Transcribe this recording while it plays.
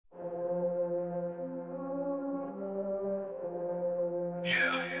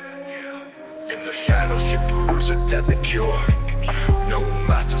In the shadows she brews a deadly cure. No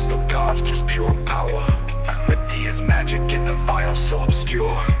masters, no gods, just pure power. Medea's magic in a vial so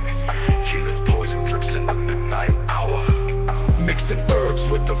obscure. Healing poison drips in the midnight hour. Mixing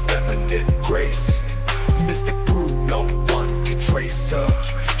herbs with the feminine grace. Mystic brew, no one can trace her.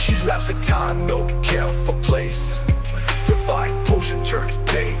 She laughs at time, no care for place. Divine potion turns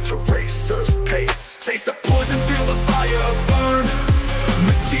pain to racer's pace. Taste the poison, feel the fire burn.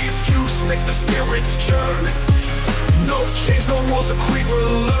 Medea's juice make the spirits churn. No chains, no rules, a queen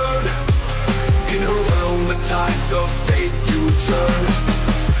will learn. In her realm the tides of fate do turn.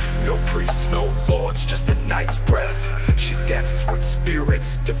 No priests, no lords, just the night's breath. She dances with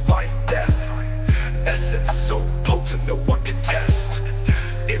spirits, defying death. Essence so potent no one can test.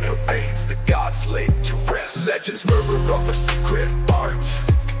 In her veins the gods laid to rest. Legends murmur of her secret art.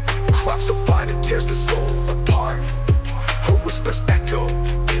 Craft so fine it tears the soul apart. Her whispers echo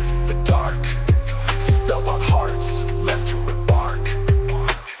in the dark. Spellbound hearts left to embark.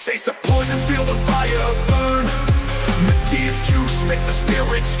 Taste the poison, feel the fire burn. Medea's juice make the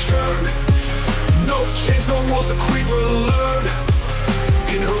spirits churn. No chains, no rules, a queen will learn.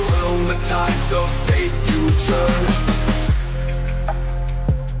 In her realm the tides of fate do turn.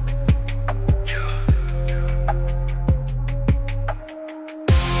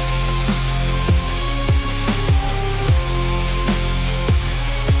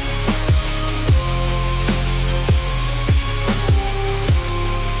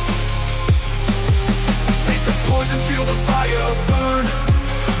 Feel the fire burn.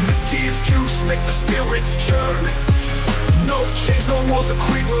 Medea's juice make the spirits churn. No chains, no rules, a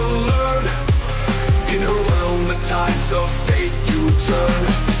queen will learn. In her realm the tides of fate do turn.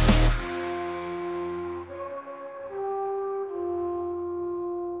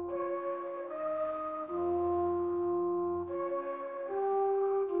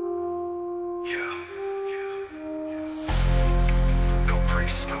 No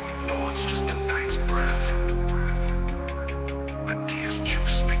priests, no lords, just the night's breath. Medea's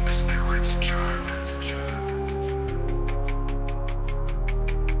juice make the spirits churn.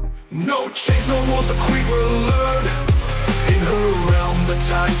 No chains, no rules, a queen will learn. In her realm the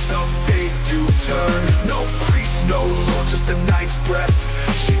tides of fate do turn. No priest, no lord, just the night's breath.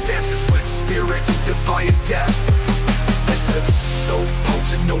 She dances with spirits, defying death. Essence so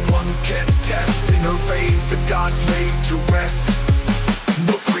potent no one can test. In her veins the gods laid to rest.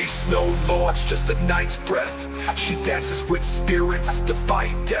 No priests, no lords, just the night's breath. She dances with spirits,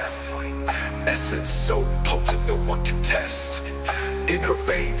 defying death. Essence so potent no one can test. In her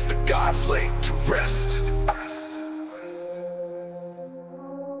veins the gods lay to rest.